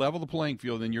we're going to level the playing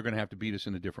field, and you're going to have to beat us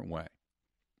in a different way.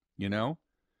 You know?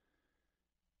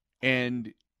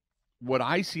 And what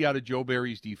I see out of Joe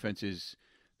Barry's defense is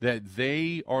that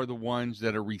they are the ones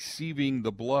that are receiving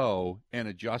the blow and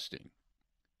adjusting.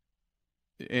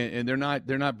 And they're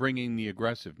not bringing the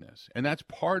aggressiveness. And that's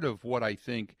part of what I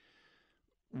think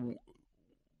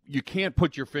you can't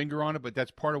put your finger on it, but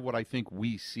that's part of what I think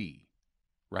we see,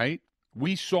 right?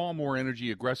 We saw more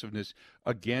energy, aggressiveness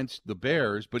against the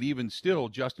Bears, but even still,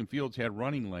 Justin Fields had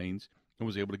running lanes and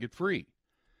was able to get free.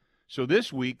 So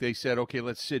this week they said, okay,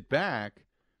 let's sit back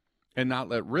and not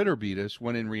let Ridder beat us,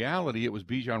 when in reality it was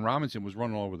Bijan Robinson was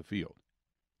running all over the field,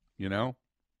 you know?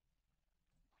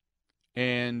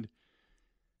 And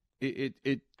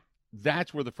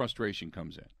that's where the frustration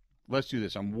comes in. Let's do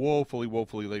this. I'm woefully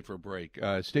late for a break.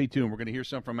 Stay tuned. We're going to hear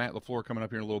something from Matt LaFleur coming up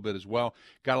here in a little bit as well.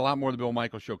 Got a lot more of the Bill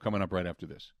Michaels Show coming up right after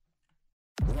this.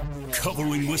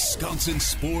 Covering Wisconsin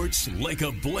sports like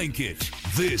a blanket.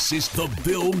 This is the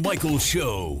Bill Michaels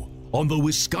Show on the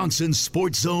Wisconsin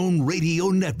Sports Zone Radio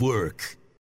Network.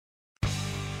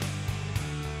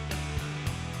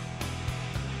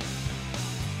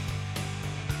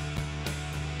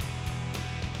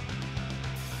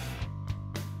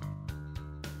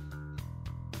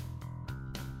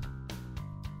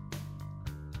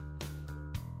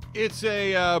 It's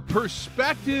a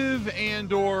perspective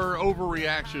and or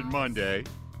overreaction Monday.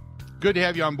 Good to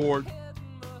have you on board.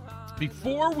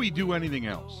 Before we do anything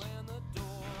else,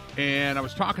 and I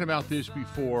was talking about this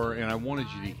before, and I wanted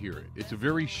you to hear it. It's a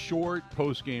very short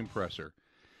post-game presser.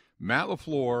 Matt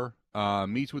LaFleur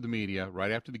meets with the media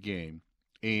right after the game,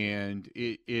 and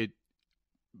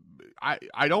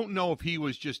I don't know if he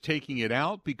was just taking it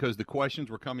out because the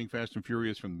questions were coming fast and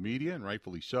furious from the media, and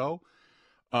rightfully so.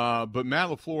 But Matt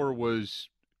LaFleur was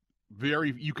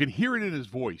you can hear it in his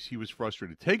voice. He was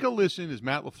frustrated. Take a listen as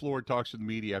Matt LaFleur talks to the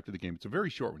media after the game. It's a very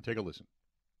short one. Take a listen.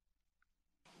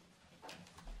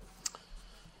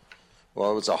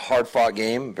 Well, it was a hard-fought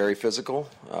game, very physical.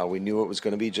 We knew it was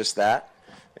going to be just that.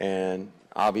 And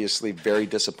obviously very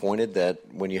disappointed that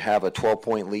when you have a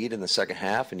 12-point lead in the second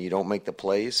half and you don't make the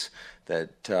plays and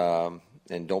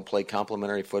don't play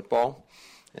complementary football,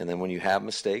 and then when you have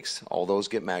mistakes, all those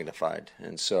get magnified.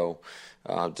 And so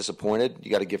disappointed.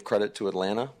 You got to give credit to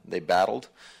Atlanta. They battled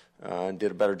and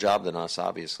did a better job than us,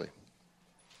 obviously.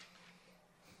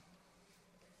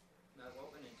 Matt,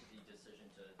 what went into the decision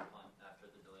to punt after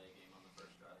the delay game on the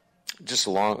first drive? Just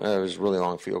it was a really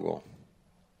long field goal.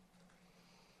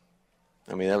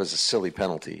 I mean, that was a silly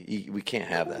penalty. We can't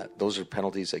have that. Those are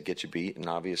penalties that get you beat, and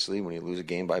obviously when you lose a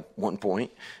game by 1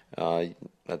 point,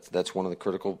 that's one of the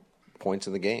critical points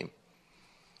in the game.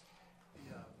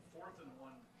 The 4th and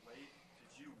 1 late,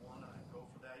 did you want to go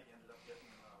for that? You ended up getting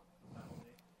a penalty?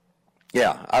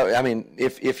 Yeah, I mean,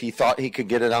 if he thought he could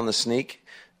get it on the sneak,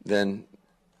 then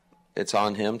it's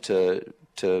on him to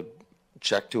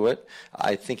check to it.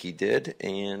 I think he did,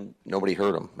 and nobody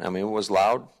heard him. I mean, it was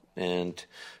loud, and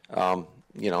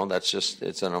that's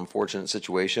it's an unfortunate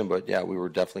situation. But yeah, we were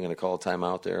definitely going to call a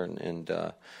timeout there and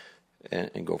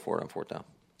go for it on 4th down.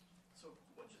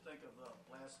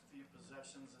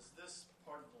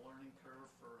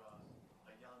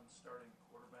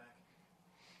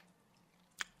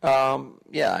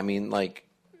 Yeah, I mean,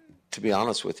 to be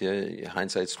honest with you,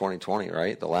 hindsight's 20/20,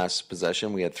 right? The last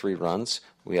possession, we had 3 runs.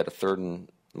 We had a third and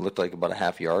looked like about a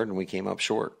half yard, and we came up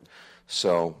short.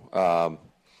 So,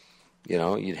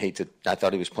 you'd hate to. I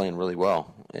thought he was playing really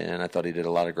well, and I thought he did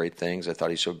a lot of great things. I thought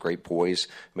he showed great poise,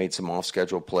 made some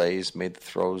off-schedule plays, made the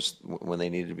throws when they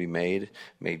needed to be made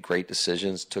great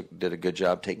decisions, did a good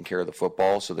job taking care of the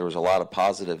football. So there was a lot of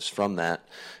positives from that.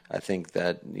 I think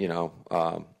that,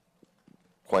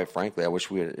 quite frankly, I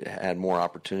wish we had more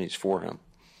opportunities for him.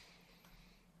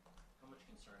 How much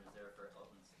concern is there for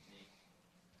Elton's knee?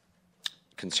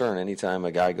 Concern anytime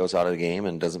a guy goes out of the game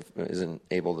and isn't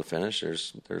able to finish,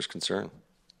 there's concern.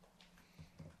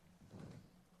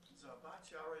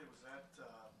 Bakhtiari, was that a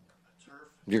turf?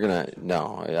 You're gonna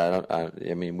no. I don't.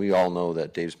 I mean, we all know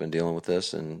that Dave's been dealing with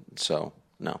this, and so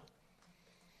no.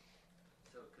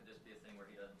 So could this be a thing where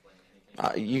he doesn't play in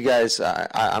any game? You guys,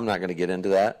 I'm not going to get into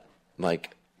that.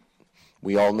 Like,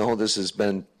 we all know this is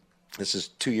 2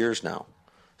 years now,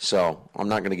 so I'm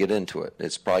not going to get into it.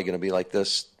 It's probably going to be like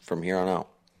this from here on out.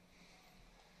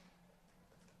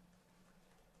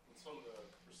 Some of the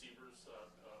receivers,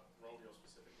 Romeo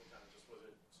specifically, kind of just was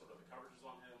it sort of the coverages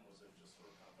on him? Was it just sort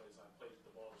of kind of plays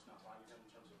the ball just not finding him in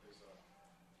terms of his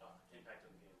impact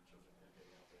in the game, in terms of him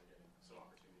getting out there and getting some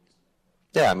opportunities?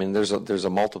 Yeah, I mean, there's a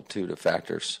multitude of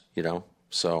factors,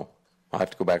 So I'll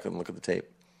have to go back and look at the tape.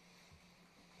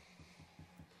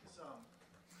 Is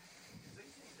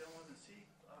A.J. Dillon, is he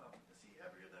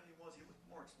heavier than he was? He looked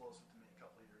more explosive to me a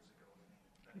couple of years ago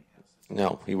than he has.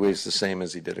 No, he weighs the same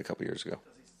as he did a couple years ago.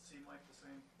 Does he seem like the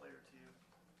same player to you?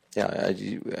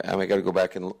 Yeah, I got to go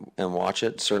back and watch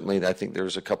it. Certainly, I think there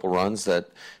was a couple runs that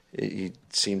he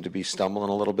seemed to be stumbling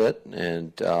a little bit,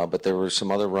 and but there were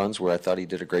some other runs where I thought he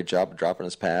did a great job of dropping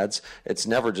his pads. It's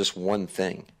never just one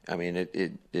thing. I mean,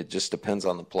 it just depends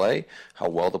on the play, how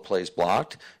well the play is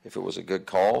blocked, if it was a good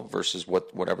call versus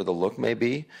whatever the look may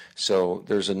be. So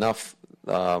there's enough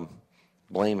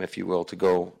blame, if you will, to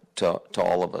go to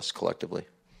all of us collectively.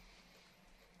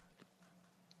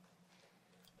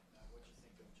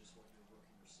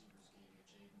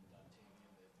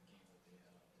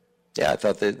 Yeah, I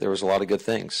thought that there was a lot of good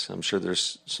things. I'm sure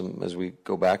there's some, as we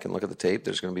go back and look at the tape,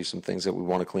 there's going to be some things that we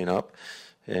want to clean up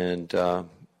and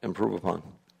improve upon.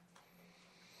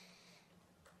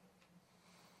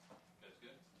 That's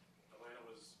good. Atlanta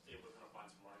was able to kind of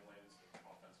find some running lanes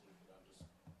offensively for them.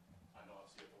 I know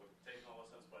obviously you have to look at the tape and all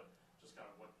that sense, but just kind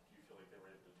of what do you feel like they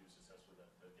were able to do successfully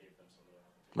that gave them some of the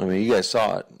opportunities? I mean, you guys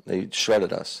saw it. They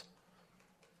shredded us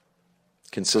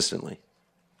consistently.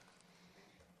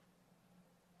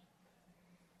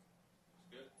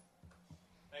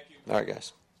 All right,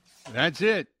 guys. That's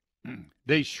it.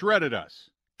 They shredded us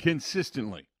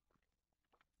consistently.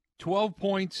 12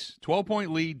 points,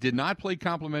 12-point lead, did not play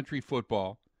complimentary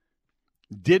football,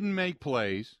 didn't make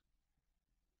plays.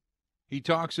 He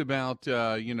talks about,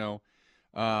 the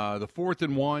 4th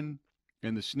and 1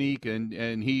 and the sneak,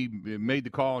 and he made the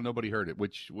call and nobody heard it,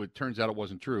 which turns out it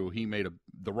wasn't true. He made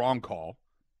the wrong call.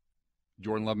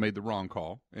 Jordan Love made the wrong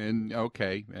call. And,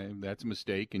 okay, that's a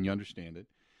mistake, and you understand it.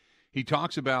 He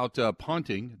talks about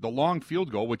punting, the long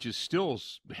field goal, which is still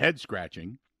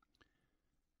head-scratching,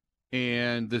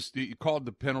 and he called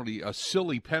the penalty a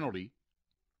silly penalty.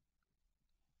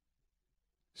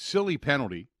 Silly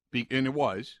penalty, and it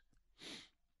was.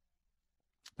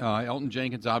 Elton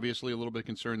Jenkins, obviously, a little bit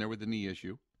concerned there with the knee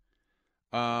issue.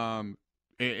 And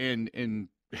when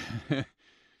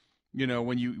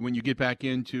you get back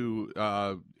into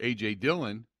A.J.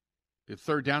 Dillon, it's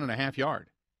 3rd down and a half yard.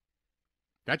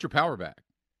 That's your power back.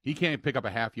 He can't pick up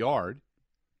a half yard.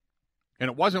 And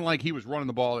it wasn't like he was running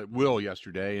the ball at will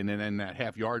yesterday, and then in that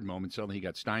half-yard moment, suddenly he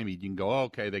got stymied. You can go, oh,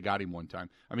 okay, they got him one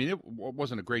time. I mean, it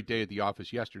wasn't a great day at the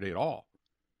office yesterday at all.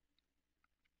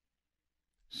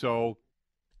 So,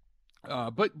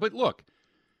 but look,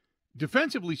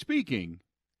 defensively speaking,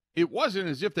 it wasn't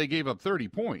as if they gave up 30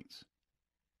 points.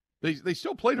 They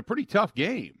still played a pretty tough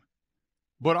game.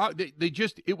 But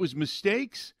it was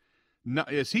mistakes.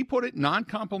 As he put it,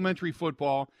 non-complimentary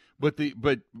football. But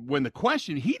when the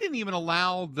question, he didn't even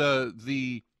allow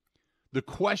the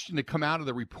question to come out of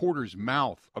the reporter's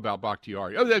mouth about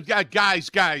Bakhtiari. Oh, guys,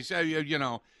 and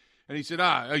he said,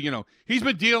 he's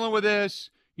been dealing with this,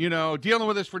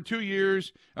 for 2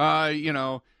 years,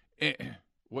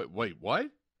 Wait,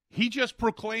 what? He just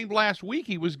proclaimed last week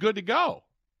he was good to go.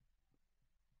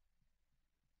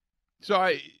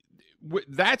 So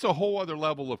that's a whole other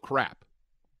level of crap.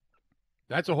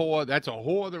 That's a whole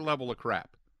other level of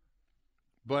crap.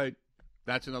 But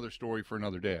that's another story for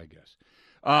another day, I guess.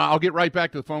 I'll get right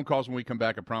back to the phone calls when we come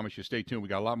back. I promise you. Stay tuned. We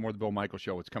got a lot more of the Bill Michaels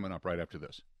Show. It's coming up right after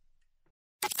this.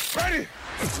 Ready?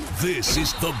 This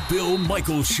is the Bill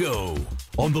Michaels Show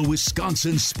on the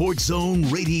Wisconsin Sports Zone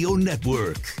Radio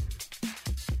Network.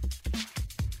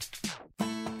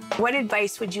 What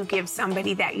advice would you give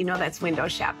somebody that you know that's window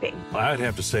shopping? I'd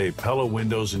have to say Pella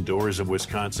Windows and Doors of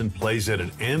Wisconsin plays at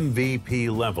an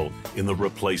MVP level in the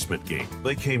replacement game.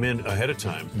 They came in ahead of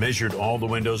time, measured all the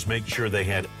windows, make sure they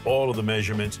had all of the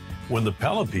measurements. When the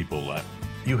Pella people left,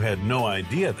 you had no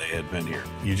idea they had been here.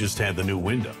 You just had the new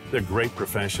window. They're great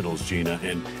professionals, Gina,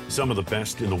 and some of the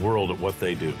best in the world at what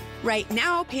they do. Right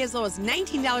now, pay as low as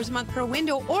 $19 a month per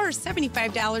window or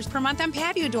 $75 per month on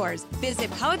patio doors. Visit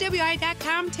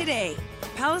PellaWI.com today.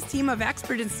 Pella's team of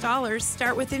expert installers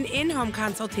start with an in-home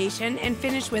consultation and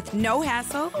finish with no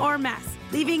hassle or mess,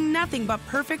 leaving nothing but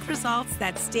perfect results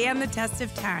that stand the test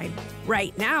of time.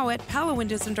 Right now at Pella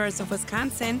Windows and Doors of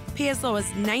Wisconsin, pay as low as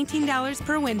 $19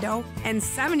 per window and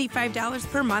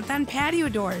 $75 per month on patio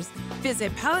doors.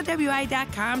 Visit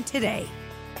PellaWI.com today.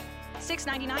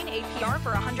 $6.99 APR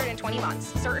for 120 months.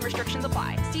 Certain restrictions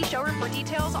apply. See showroom for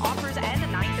details. Offers end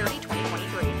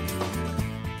 9/30/2023.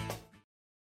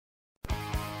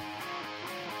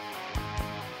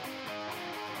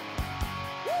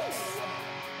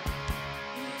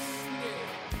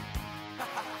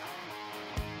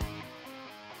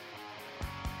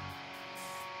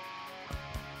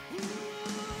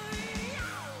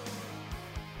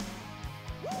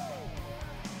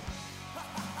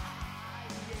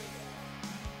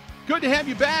 Good to have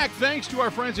you back. Thanks to our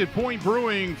friends at Point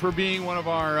Brewing for being one of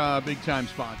our big-time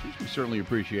sponsors. We certainly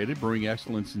appreciate it. Brewing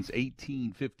excellence since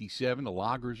 1857. The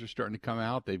lagers are starting to come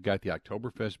out. They've got the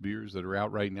Oktoberfest beers that are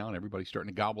out right now, and everybody's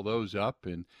starting to gobble those up.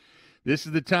 And this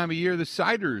is the time of year the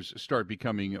ciders start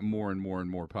becoming more and more and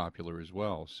more popular as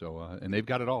well. So, and they've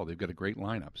got it all. They've got a great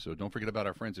lineup. So don't forget about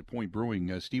our friends at Point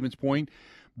Brewing. Stevens Point,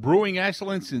 brewing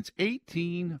excellence since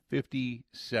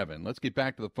 1857. Let's get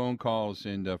back to the phone calls,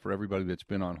 and for everybody that's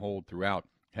been on hold throughout,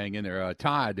 hang in there.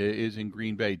 Todd is in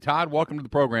Green Bay. Todd, welcome to the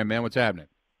program, man. What's happening?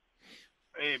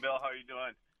 Hey, Bill. How you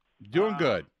doing? Doing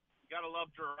good. You got to love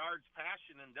Gerard's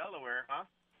passion in Delaware, huh?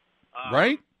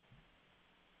 Right?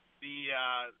 The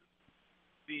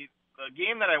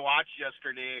game that I watched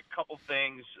yesterday, a couple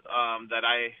things that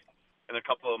I and a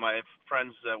couple of my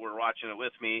friends that were watching it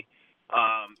with me,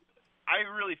 I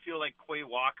really feel like Quay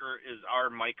Walker is our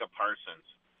Micah Parsons.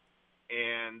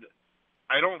 And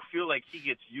I don't feel like he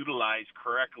gets utilized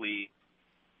correctly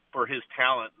for his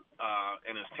talent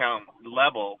and his talent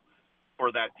level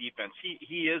for that defense.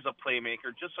 He is a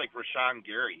playmaker, just like Rashawn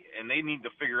Gary. And they need to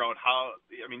figure out how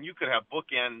 – I mean, you could have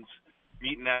bookends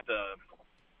meeting at the –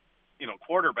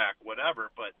 quarterback,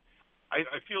 whatever, but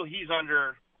I feel he's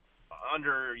underused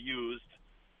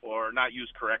or not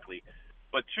used correctly.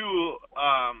 But two,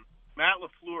 Matt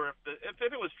LaFleur, if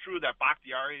it was true that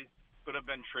Bakhtiari could have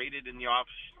been traded in the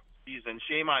offseason,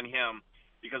 shame on him,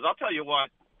 because I'll tell you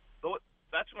what,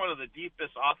 that's one of the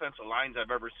deepest offensive lines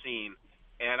I've ever seen,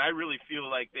 and I really feel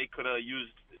like they could have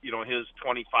used, his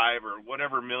 25 or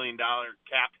whatever $1 million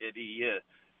cap hit he is.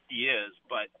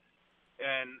 But,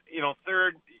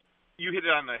 third, you hit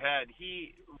it on the head.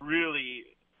 He really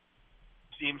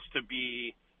seems to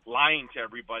be lying to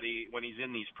everybody when he's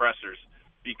in these pressers,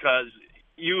 because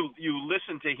you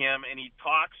listen to him and he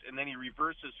talks and then he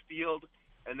reverses field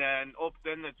and then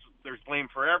there's blame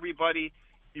for everybody.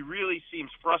 He really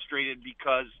seems frustrated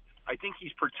because I think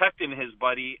he's protecting his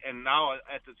buddy, and now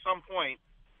at some point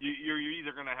you're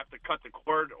either going to have to cut the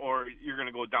cord or you're going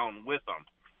to go down with him.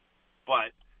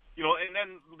 But and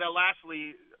then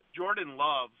lastly, Jordan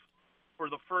Love. For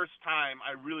the first time,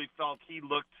 I really felt he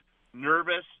looked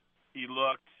nervous. He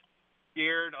looked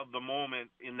scared of the moment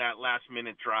in that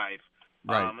last-minute drive.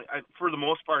 Right. For the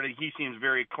most part, he seems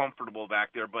very comfortable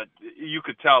back there, but you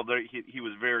could tell that he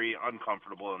was very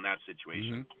uncomfortable in that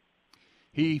situation. Mm-hmm.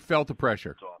 He felt the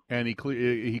pressure, and he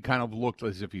kind of looked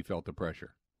as if he felt the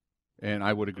pressure. And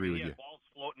I would agree with you. Balls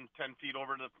floating 10 feet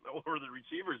over the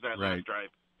receivers that right. last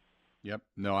drive. Yep.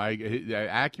 No,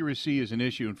 accuracy is an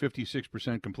issue, and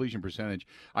 56% completion percentage.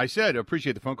 I said,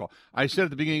 appreciate the phone call. I said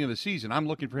at the beginning of the season, I'm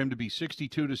looking for him to be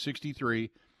 62 to 63.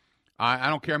 I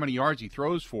don't care how many yards he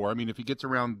throws for. I mean, if he gets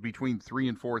around between 3,000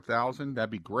 and 4,000,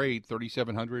 that'd be great.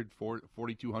 3,700,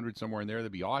 4,200, somewhere in there,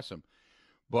 that'd be awesome.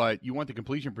 But you want the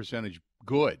completion percentage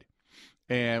good.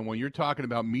 And when you're talking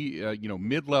about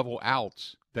mid-level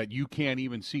outs that you can't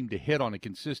even seem to hit on a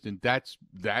consistent, that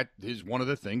is one of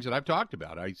the things that I've talked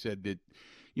about. I said that,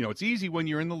 it's easy when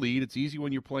you're in the lead. It's easy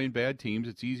when you're playing bad teams.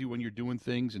 It's easy when you're doing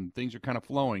things and things are kind of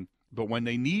flowing. But when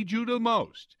they need you the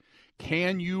most,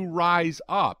 can you rise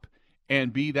up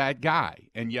and be that guy?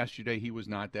 And yesterday he was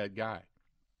not that guy.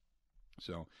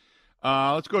 So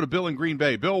let's go to Bill in Green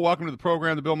Bay. Bill, welcome to the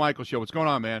program, The Bill Michaels Show. What's going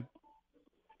on, man?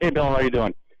 Hey, Bill, how you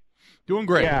doing? Doing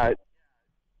great. Yeah,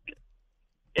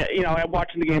 I'm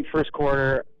watching the game first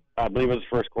quarter. I believe it was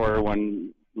first quarter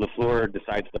when LaFleur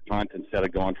decides to punt instead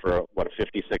of going for a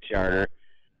 56-yarder.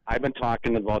 I've been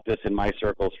talking about this in my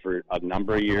circles for a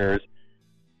number of years.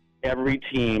 Every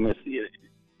team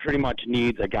pretty much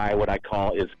needs a guy, what I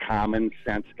call is common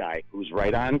sense guy, who's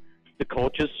right on the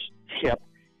coach's hip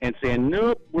and saying,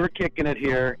 nope, we're kicking it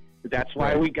here. That's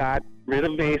why we got rid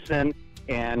of Mason,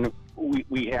 and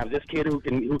we have this kid who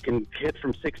can hit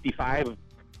from 65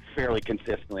 fairly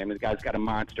consistently. I mean, the guy's got a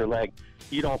monster leg.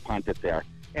 You don't punt it there.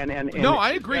 And no,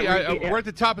 I agree. We're at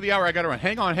the top of the hour. I got to run.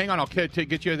 Hang on. I'll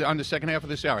get you on the second half of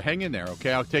this hour. Hang in there,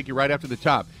 okay? I'll take you right after the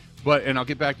top. And I'll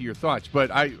get back to your thoughts.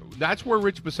 But that's where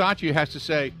Rich Bisaccia has to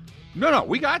say, no,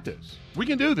 we got this. We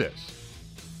can do this.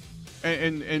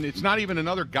 And it's not even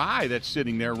another guy that's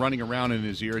sitting there running around in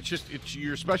his ear. It's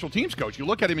your special teams coach. You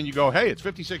look at him and you go, hey, it's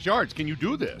 56 yards. Can you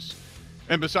do this?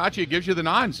 And Bisaccia gives you the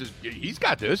nod and says, he's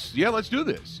got this. Yeah, let's do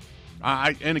this.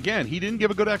 And again, he didn't give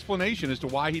a good explanation as to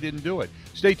why he didn't do it.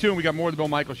 Stay tuned. We got more of the Bill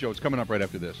Michaels Show. It's coming up right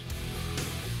after this.